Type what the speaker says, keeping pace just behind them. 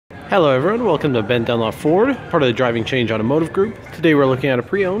Hello everyone, welcome to Ben Dunlop Ford, part of the Driving Change Automotive Group. Today we're looking at a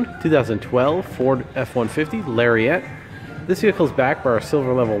pre-owned 2012 Ford F150 Lariat. This vehicle is backed by our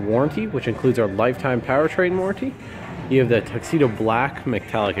silver level warranty, which includes our lifetime powertrain warranty. You have the tuxedo black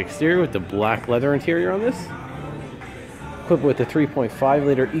metallic exterior with the black leather interior on this. Equipped with the 3.5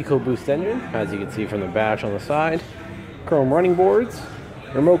 liter EcoBoost engine, as you can see from the badge on the side. Chrome running boards,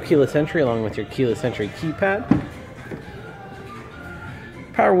 remote keyless entry along with your keyless entry keypad.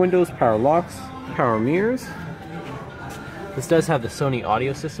 Power windows, power locks, power mirrors. This does have the Sony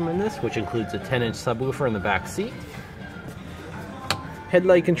audio system in this, which includes a 10-inch subwoofer in the back seat.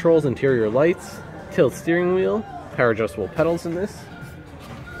 Headlight controls, interior lights, tilt steering wheel, power adjustable pedals in this.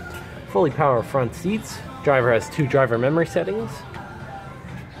 Fully power front seats. Driver has 2 driver memory settings.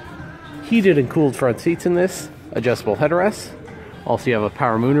 Heated and cooled front seats in this. Adjustable headrests. Also you have a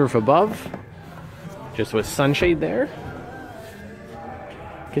power moonroof above, just with sunshade there.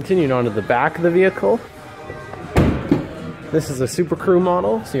 Continuing on to the back of the vehicle. This is a Super Crew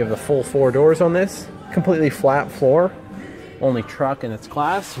model, so you have the full 4 doors on this. Completely flat floor. Only truck in its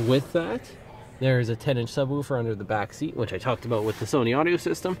class. With that, there is a 10-inch subwoofer under the back seat, which I talked about with the Sony audio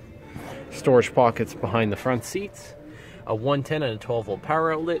system. Storage pockets behind the front seats. A 110 and a 12-volt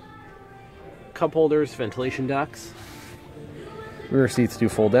power outlet. Cup holders, ventilation ducts. Rear seats do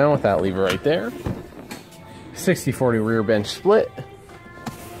fold down with that lever right there. 60/40 rear bench split.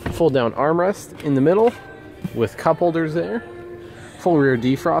 Fold down armrest in the middle with cup holders there. Full rear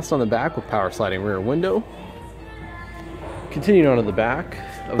defrost on the back with power sliding rear window. Continuing on to the back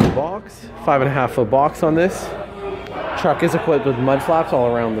of the box, 5.5 foot box on this. Truck is equipped with mud flaps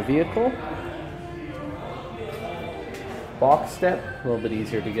all around the vehicle. Box step, a little bit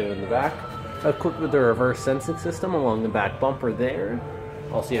easier to get it in the back. Equipped with the reverse sensing system along the back bumper there.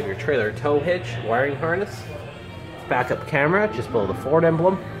 Also you have your trailer tow hitch, wiring harness. Backup camera just below the Ford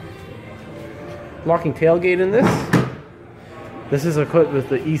emblem. Locking tailgate in this. This is equipped with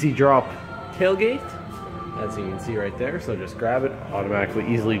the easy drop tailgate, as you can see right there. So just grab it, automatically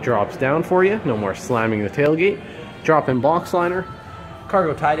easily drops down for you. No more slamming the tailgate. Drop-in box liner.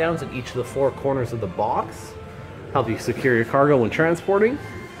 Cargo tie downs in each of the 4 corners of the box. Help you secure your cargo when transporting.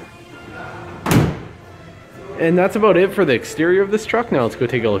 And that's about it for the exterior of this truck. Now let's go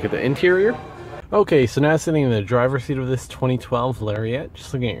take a look at the interior. Okay, so now sitting in the driver's seat of this 2012 Lariat,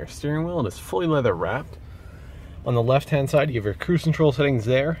 just looking at your steering wheel, it is fully leather wrapped. On the left hand side, you have your cruise control settings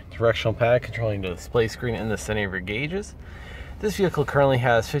there, directional pad controlling the display screen and the center of your gauges. This vehicle currently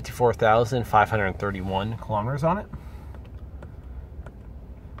has 54,531 kilometers on it.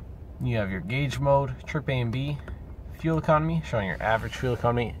 You have your gauge mode, trip A and B, fuel economy, showing your average fuel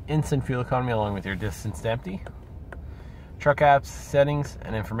economy, instant fuel economy along with your distance to empty. Truck apps, settings,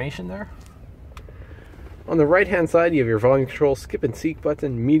 and information there. On the right hand side, you have your volume control, skip and seek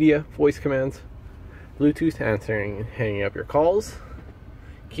button, media, voice commands, Bluetooth, answering and hanging up your calls,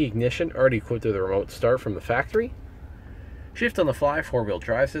 key ignition, already equipped with a remote start from the factory, shift on the fly, 4-wheel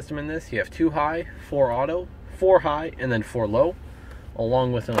drive system in this. You have 2 high, 4 auto, 4 high, and then 4 low,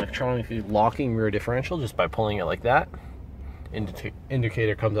 along with an electronically locking rear differential just by pulling it like that.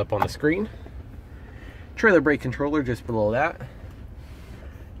 Indicator comes up on the screen. Trailer brake controller just below that.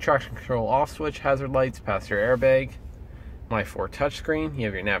 Traction control off switch, hazard lights, passenger airbag, My 4 touchscreen. You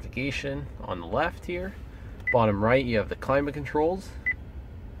have your navigation on the left here. Bottom right, you have the climate controls.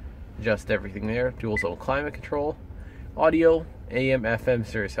 Adjust everything there. Dual zone climate control. Audio, AM, FM,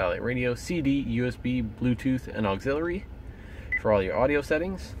 stereo satellite radio, CD, USB, Bluetooth, and auxiliary for all your audio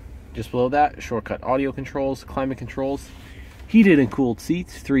settings. Just below that, shortcut audio controls, climate controls, heated and cooled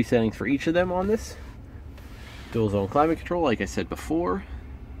seats, 3 settings for each of them on this. Dual zone climate control, like I said before.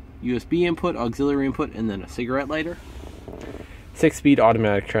 USB input, auxiliary input, and then a cigarette lighter. 6-speed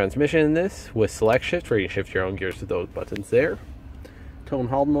automatic transmission in this with select shift, where you can shift your own gears with those buttons there. Tone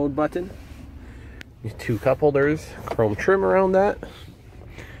halt mode button. 2 cup holders, chrome trim around that.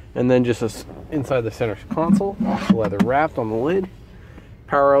 And then just inside the center console, leather wrapped on the lid.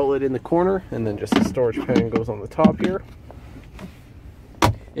 Power outlet in the corner, and then just a storage pan goes on the top here.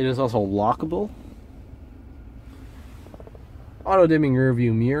 It is also lockable. Auto dimming rear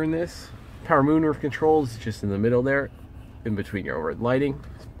view mirror in this. Power moonroof controls just in the middle there, in between your overhead lighting.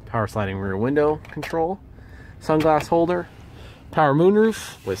 Power sliding rear window control. Sunglass holder. Power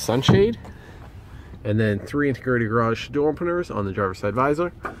moonroof with sunshade. And then 3 integrated garage door openers on the driver's side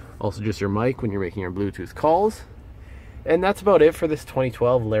visor. Also just your mic when you're making your Bluetooth calls. And that's about it for this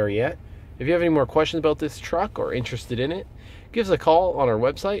 2012 Lariat. If you have any more questions about this truck or interested in it, give us a call on our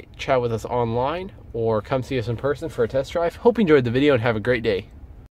website, chat with us online, or come see us in person for a test drive. Hope you enjoyed the video and have a great day.